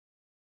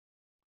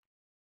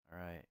All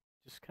right,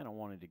 just kind of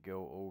wanted to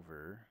go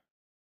over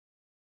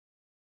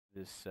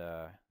this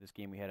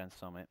game we had on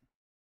Summit.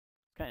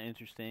 It's kind of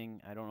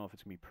interesting. I don't know if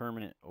it's gonna be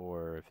permanent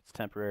or if it's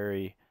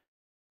temporary.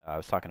 I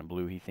was talking to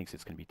Blue. He thinks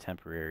it's gonna be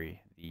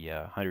temporary. The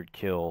 100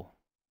 kill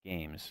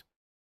games.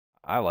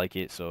 I like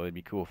it, so it'd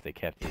be cool if they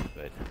kept it.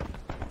 But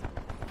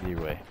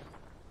either way,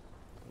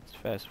 let's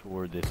fast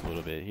forward this a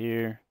little bit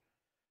here.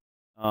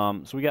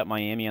 So we got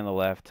Miami on the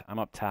left. I'm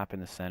up top in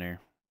the center,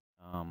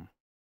 and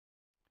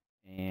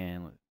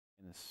in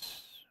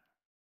this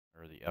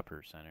or the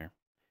upper center.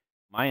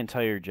 My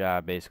entire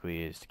job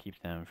basically is to keep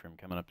them from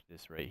coming up to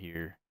this right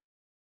here.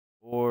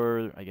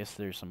 Or I guess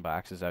there's some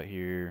boxes out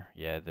here.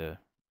 Yeah, I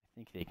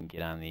think they can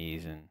get on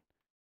these and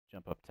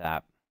jump up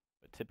top.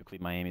 But typically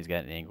Miami's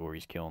got an angle where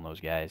he's killing those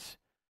guys.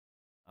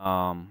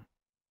 Center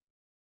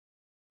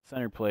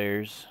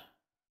players,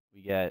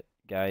 we got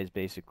guys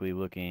basically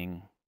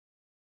looking.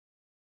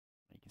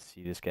 You can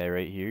see this guy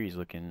right here. He's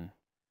looking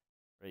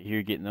right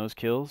here, getting those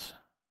kills.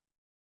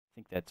 I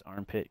think that's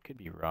armpit. Could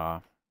be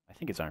raw. I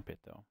think it's armpit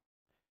though.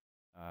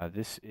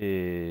 This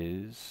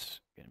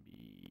is gonna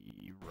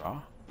be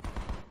raw.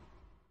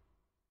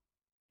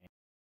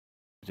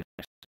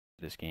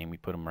 This game, we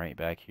put him right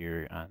back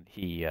here on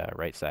the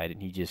right side, and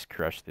he just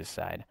crushed this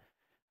side.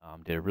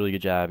 Did a really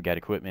good job, got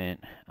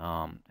equipment,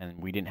 and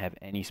we didn't have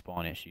any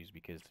spawn issues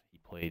because he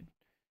played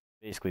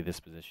basically this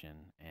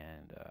position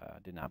and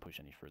did not push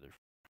any further.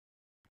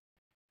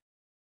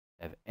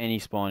 Have any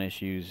spawn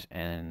issues,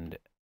 and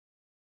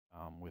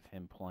with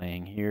him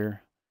playing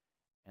here,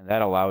 and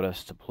that allowed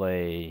us to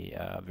play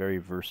very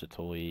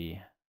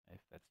versatilely, if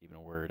that's even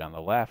a word, on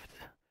the left.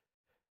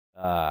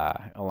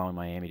 Allowing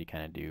Miami to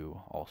kind of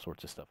do all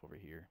sorts of stuff over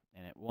here.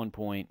 And at one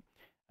point,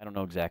 I don't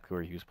know exactly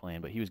where he was playing,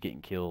 but he was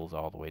getting kills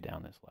all the way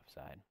down this left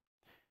side.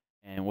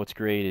 And what's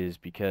great is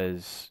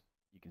because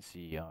you can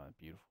see,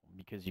 beautiful,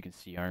 because you can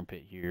see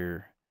armpit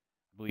here.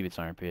 I believe it's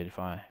armpit. If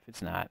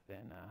it's not,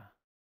 then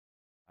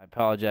I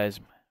apologize.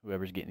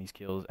 Whoever's getting these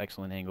kills,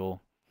 excellent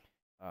angle.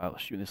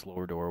 Shooting this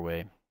lower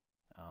doorway.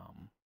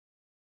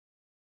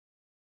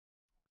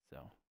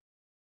 So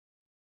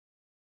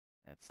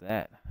that's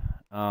that.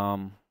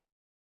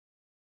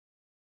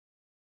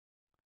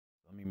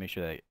 Let me make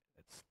sure that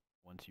it's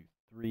 1, 2,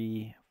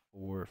 3,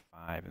 4,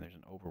 5, and there's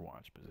an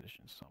Overwatch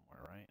position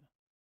somewhere, right?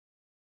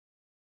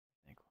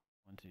 I think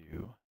 1, 2,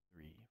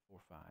 3, 4,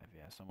 5.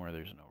 Yeah, somewhere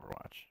there's an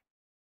Overwatch.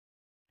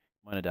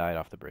 Might have died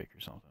off the break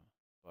or something,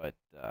 but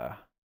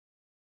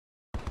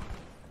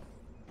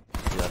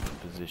left in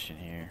position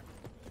here.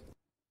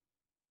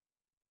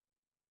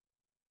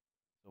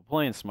 So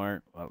playing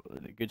smart,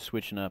 good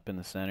switching up in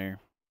the center.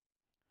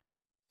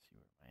 Let's see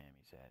where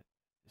Miami's at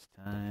this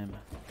time.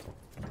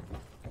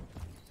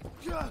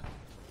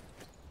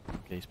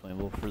 Okay, he's playing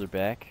a little further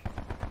back.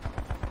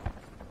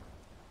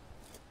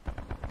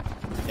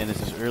 And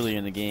this is earlier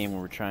in the game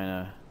where we're trying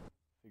to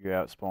figure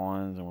out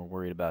spawns and we're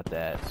worried about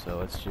that. So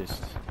let's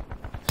just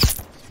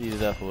speed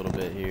it up a little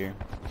bit here.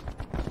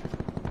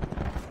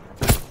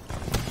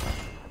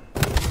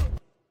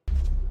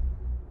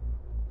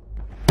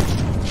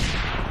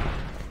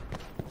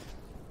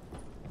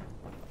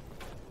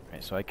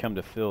 Alright, so I come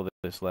to fill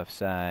this left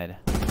side.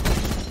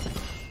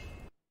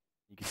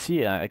 You can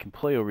see I can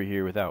play over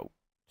here without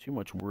too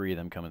much worry of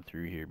them coming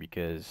through here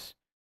because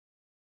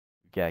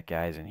we've got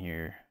guys in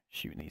here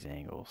shooting these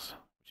angles,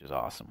 which is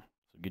awesome.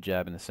 So good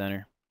job in the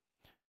center.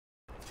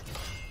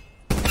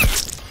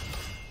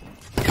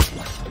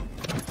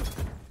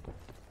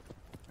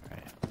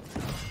 Alright.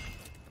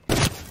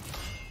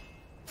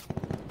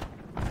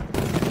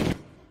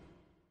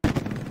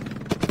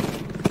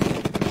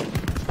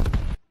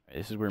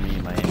 This is where me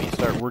and Miami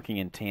start working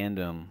in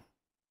tandem.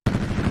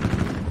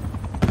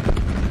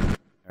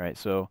 Alright,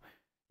 so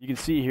you can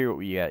see here what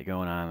we got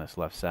going on this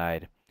left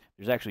side.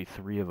 There's actually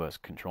 3 of us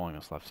controlling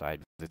this left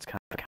side. It's kind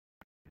of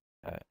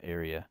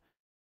area.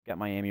 Got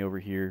Miami over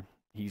here.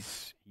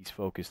 He's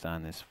focused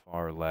on this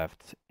far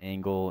left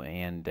angle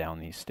and down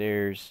these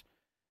stairs.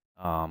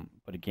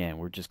 But again,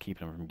 we're just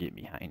keeping him from getting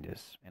behind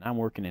us. And I'm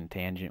working in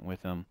tangent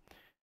with him.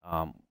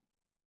 Let's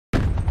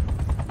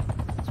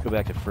go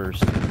back to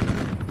first.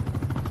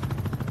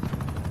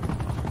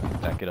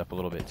 Back it up a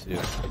little bit too.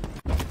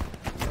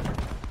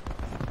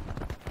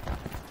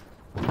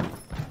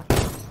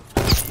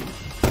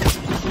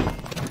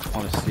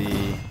 Want to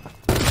see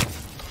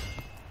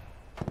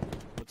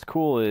what's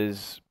cool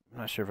is I'm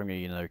not sure if I'm gonna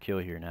get another kill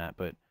here or not,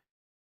 but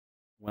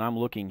when I'm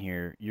looking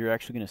here, you're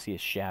actually gonna see a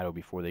shadow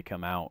before they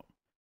come out.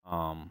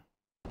 So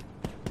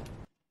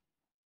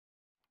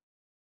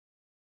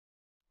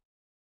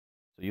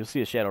you'll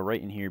see a shadow right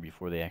in here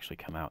before they actually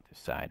come out this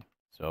side.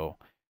 So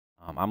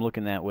I'm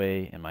looking that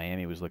way, and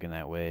Miami was looking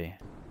that way.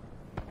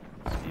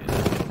 Let's speed it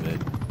up a little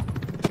bit.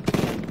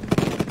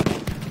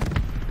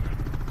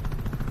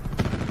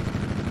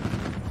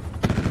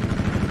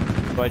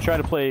 So I try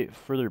to play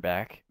further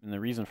back, and the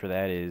reason for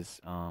that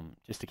is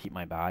just to keep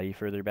my body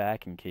further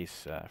back in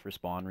case for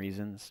spawn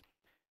reasons.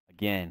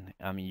 Again,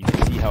 I mean, you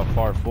can see how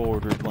far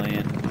forward we're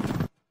playing.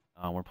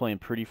 We're playing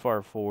pretty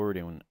far forward,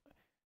 and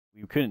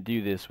we couldn't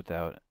do this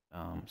without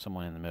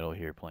someone in the middle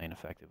here playing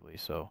effectively.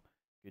 So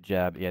good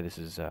job. Yeah, this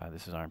is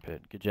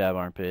Armpit. Good job,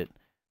 Armpit,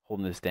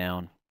 holding this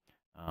down.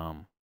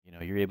 You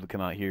know, you're able to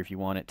come out here if you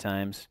want at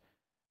times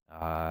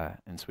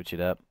and switch it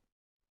up.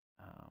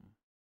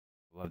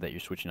 Love that you're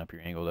switching up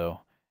your angle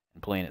though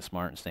and playing it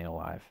smart and staying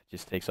alive.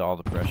 Just takes all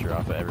the pressure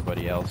off of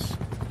everybody else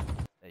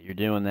that you're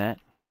doing that.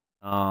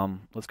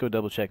 Let's go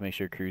double check, make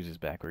sure Cruz is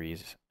back where he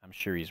is. I'm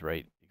sure he's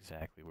right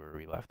exactly where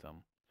we left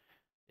him.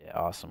 Yeah,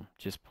 awesome.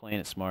 Just playing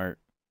it smart,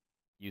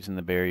 using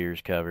the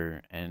barriers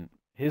cover, and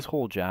his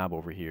whole job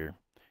over here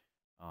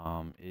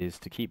is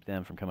to keep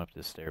them from coming up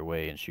this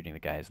stairway and shooting the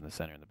guys in the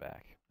center and the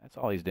back. That's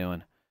all he's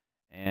doing,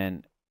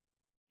 and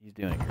he's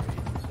doing it great.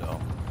 So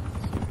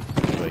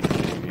let's see what he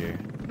can do here.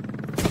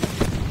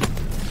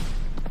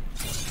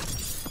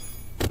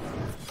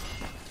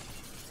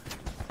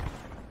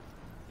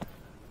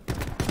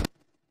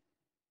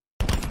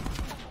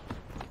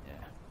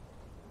 Yeah,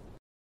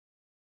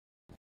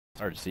 it's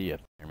hard to see you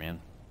up there, man.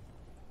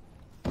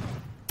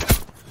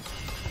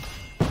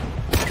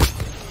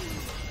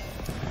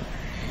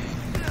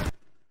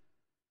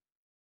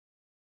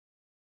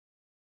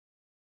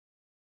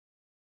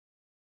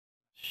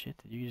 Shit,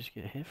 did you just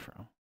get hit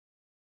from?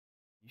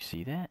 You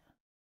see that?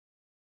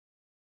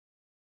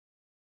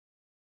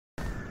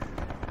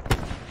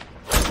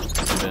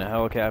 Been a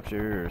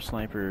helicopter or a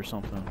sniper or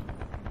something.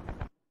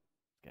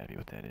 Gotta be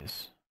what that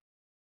is.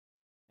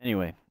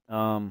 Anyway,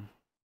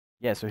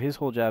 yeah, so his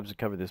whole job is to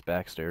cover this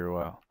back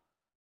stairwell.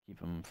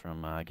 Keep him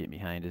from getting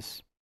behind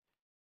us.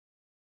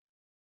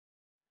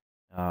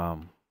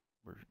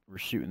 We're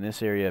shooting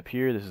this area up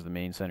here. This is the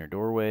main center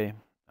doorway.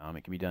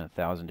 It can be done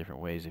 1,000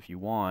 different ways. If you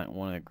want,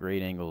 one of the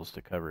great angles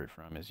to cover it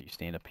from is you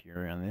stand up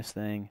here on this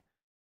thing,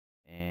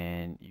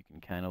 and you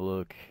can kind of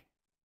look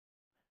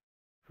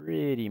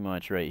pretty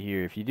much right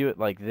here. If you do it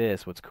like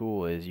this, what's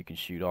cool is you can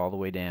shoot all the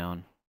way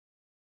down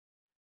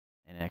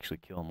and actually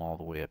kill them all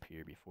the way up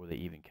here before they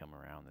even come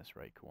around this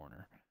right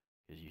corner,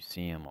 because you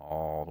see them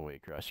all the way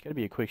across. You got to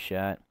be a quick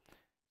shot.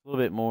 A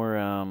little bit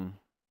more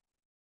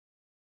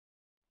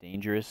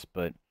dangerous,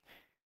 but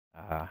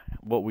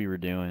what we were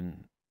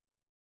doing,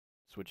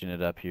 switching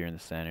it up here in the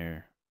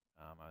center,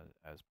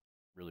 I was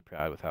really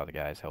proud with how the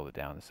guys held it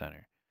down in the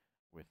center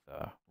with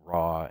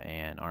Raw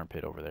and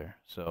Armpit over there.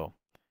 So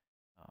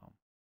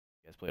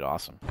you guys played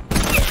awesome.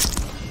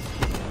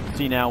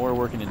 See, now we're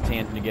working in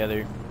tandem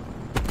together.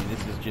 I mean,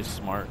 this is just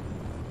smart.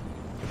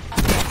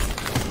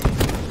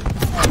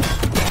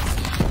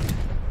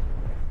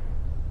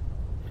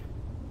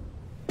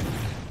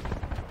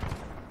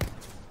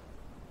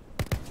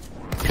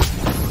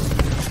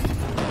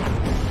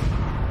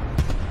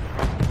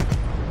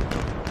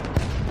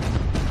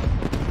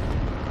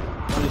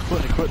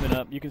 Equipment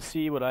up. You can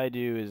see what I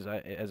do is,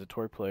 as a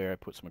Torque player, I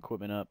put some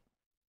equipment up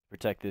to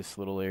protect this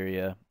little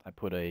area. I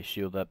put a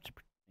shield up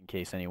in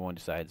case anyone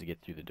decides to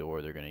get through the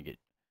door, they're going to get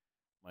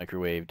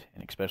microwaved,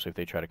 and especially if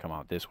they try to come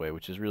out this way,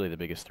 which is really the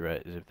biggest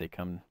threat, is if they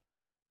come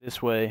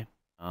this way,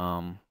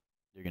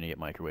 you're going to get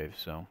microwaved.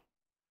 So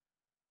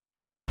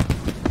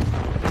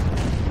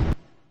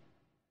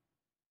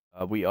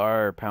we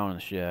are pounding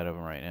the shit out of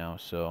them right now,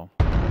 so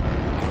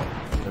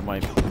there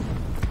might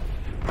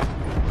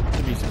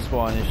be some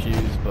spawn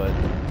issues, but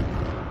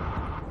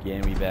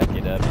again, we back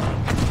it up.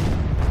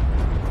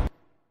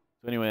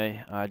 So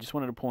anyway, I just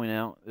wanted to point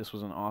out this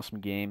was an awesome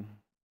game.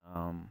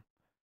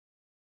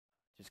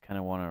 Just kind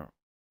of want to,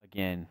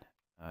 again,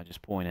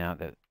 just point out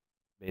that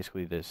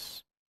basically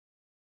this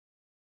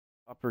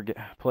upper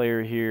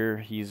player here,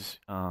 he's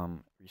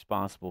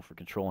responsible for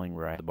controlling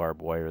where I have the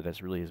barbed wire.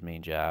 That's really his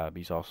main job.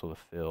 He's also the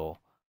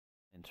fill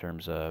in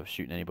terms of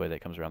shooting anybody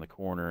that comes around the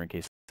corner in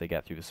case they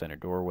got through the center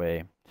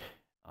doorway.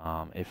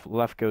 If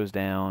left goes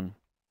down,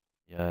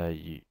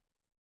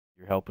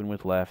 you're helping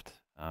with left.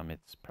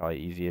 It's probably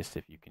easiest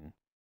if you can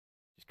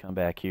just come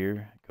back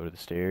here, go to the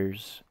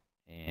stairs,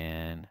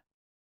 and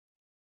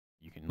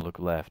you can look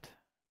left,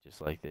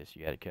 just like this.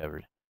 You got it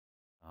covered.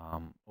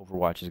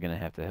 Overwatch is going to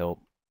have to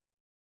help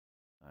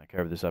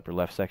cover this upper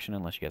left section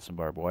unless you got some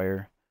barbed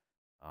wire.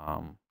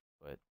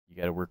 But you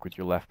got to work with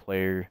your left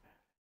player.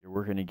 You're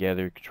working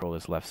together to control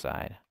this left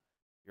side.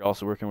 You're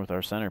also working with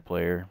our center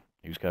player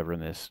who's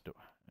covering this.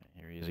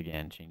 Here he is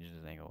again, changes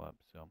his angle up.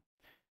 So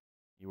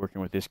you're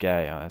working with this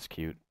guy. Oh, that's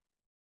cute.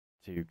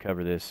 To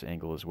cover this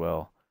angle as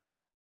well.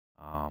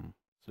 So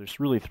there's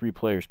really 3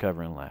 players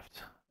covering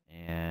left,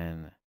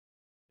 and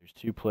there's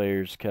 2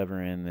 players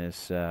covering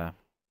this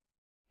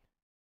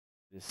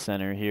this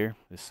center here,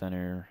 this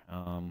center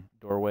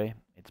doorway.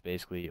 It's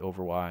basically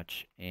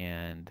Overwatch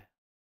and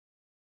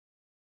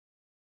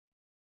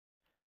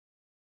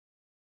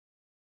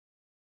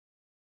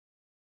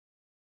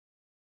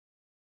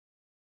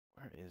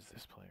where is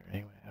this player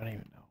anyway? I don't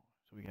even know.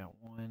 So we got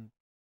 1,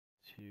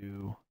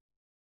 2.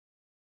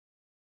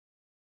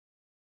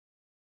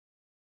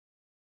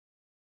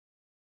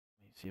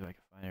 Let me see if I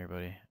can find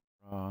everybody.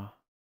 Raw,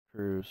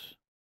 Cruz.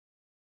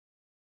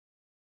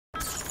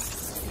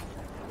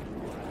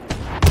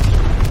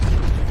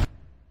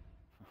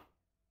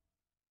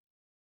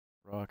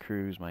 Raw,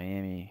 Cruz,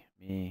 Miami,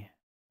 me,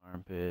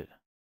 Armpit,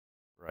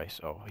 Bright. Bryce?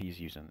 Oh, he's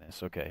using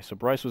this. Okay, so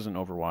Bryce was in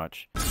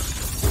Overwatch.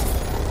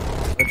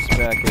 Let's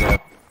back it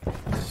up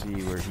and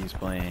see where he's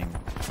playing.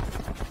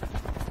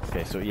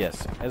 Okay, so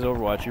yes, as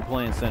Overwatch, you're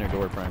playing center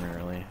door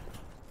primarily.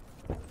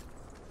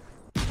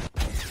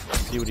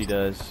 See what he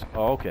does.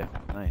 Oh, okay,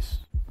 nice.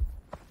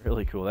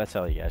 Really cool. That's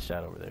how he got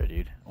shot over there,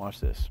 dude. Watch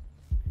this.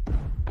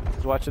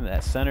 He's watching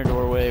that center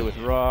doorway with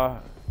Raw.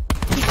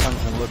 He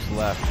comes and looks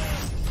left.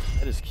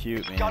 That is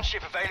cute, man.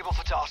 Gunship available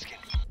for tasking.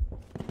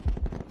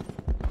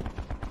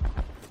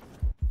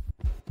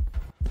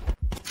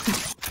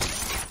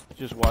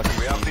 Just watching.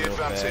 We have the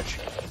advantage.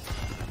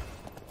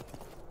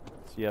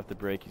 So you have to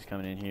break. He's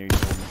coming in here. He's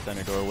holding the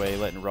center doorway,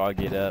 letting Raw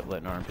get up,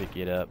 letting Armpit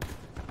get up.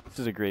 This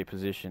is a great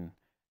position.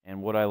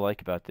 And what I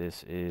like about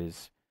this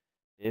is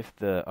if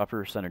the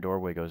upper center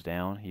doorway goes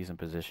down, he's in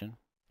position.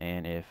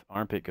 And if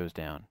Armpit goes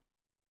down,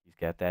 he's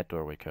got that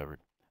doorway covered.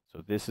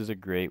 So this is a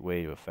great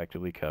way to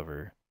effectively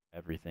cover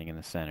everything in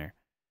the center.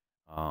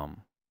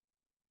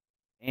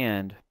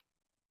 And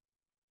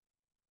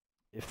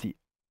if the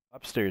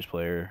upstairs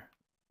player,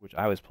 which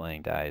I was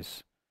playing,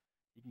 dies,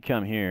 he can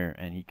come here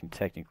and he can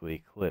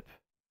technically clip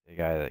the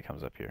guy that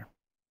comes up here.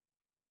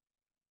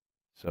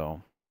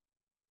 So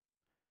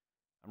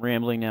I'm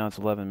rambling now. It's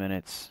 11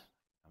 minutes.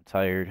 I'm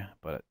tired,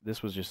 but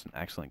this was just an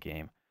excellent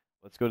game.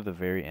 Let's go to the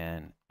very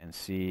end and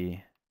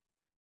see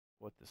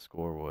what the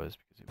score was,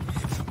 because it was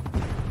a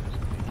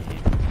good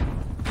game.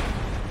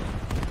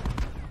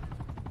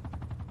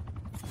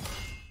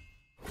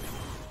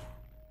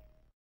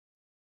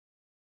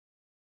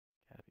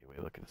 Gotta be a way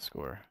to look at the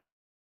score,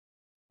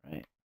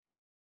 right?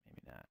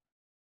 Maybe not.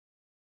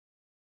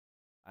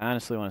 I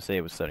honestly want to say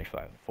it was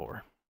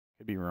 75-4.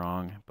 Could be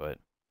wrong, but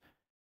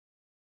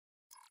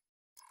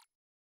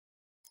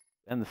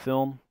end the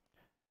film.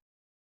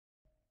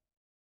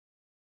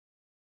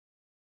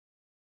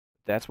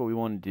 That's what we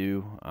want to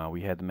do.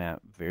 We had the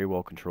map very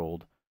well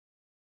controlled.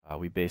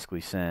 We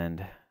basically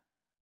send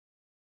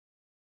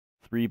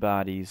 3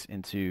 bodies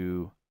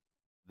into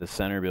the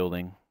center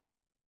building,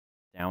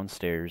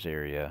 downstairs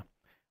area,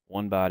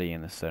 1 body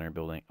in the center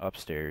building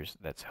upstairs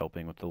that's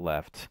helping with the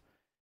left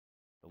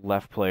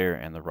player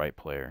and the right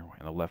player.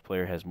 And the left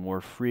player has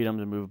more freedom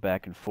to move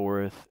back and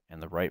forth,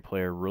 and the right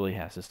player really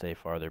has to stay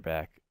farther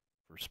back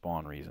for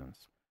spawn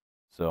reasons.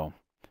 So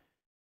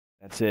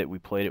that's it. We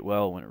played it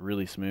well. It went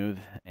really smooth,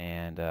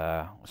 and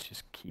let's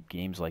just keep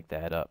games like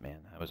that up,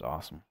 man. That was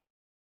awesome.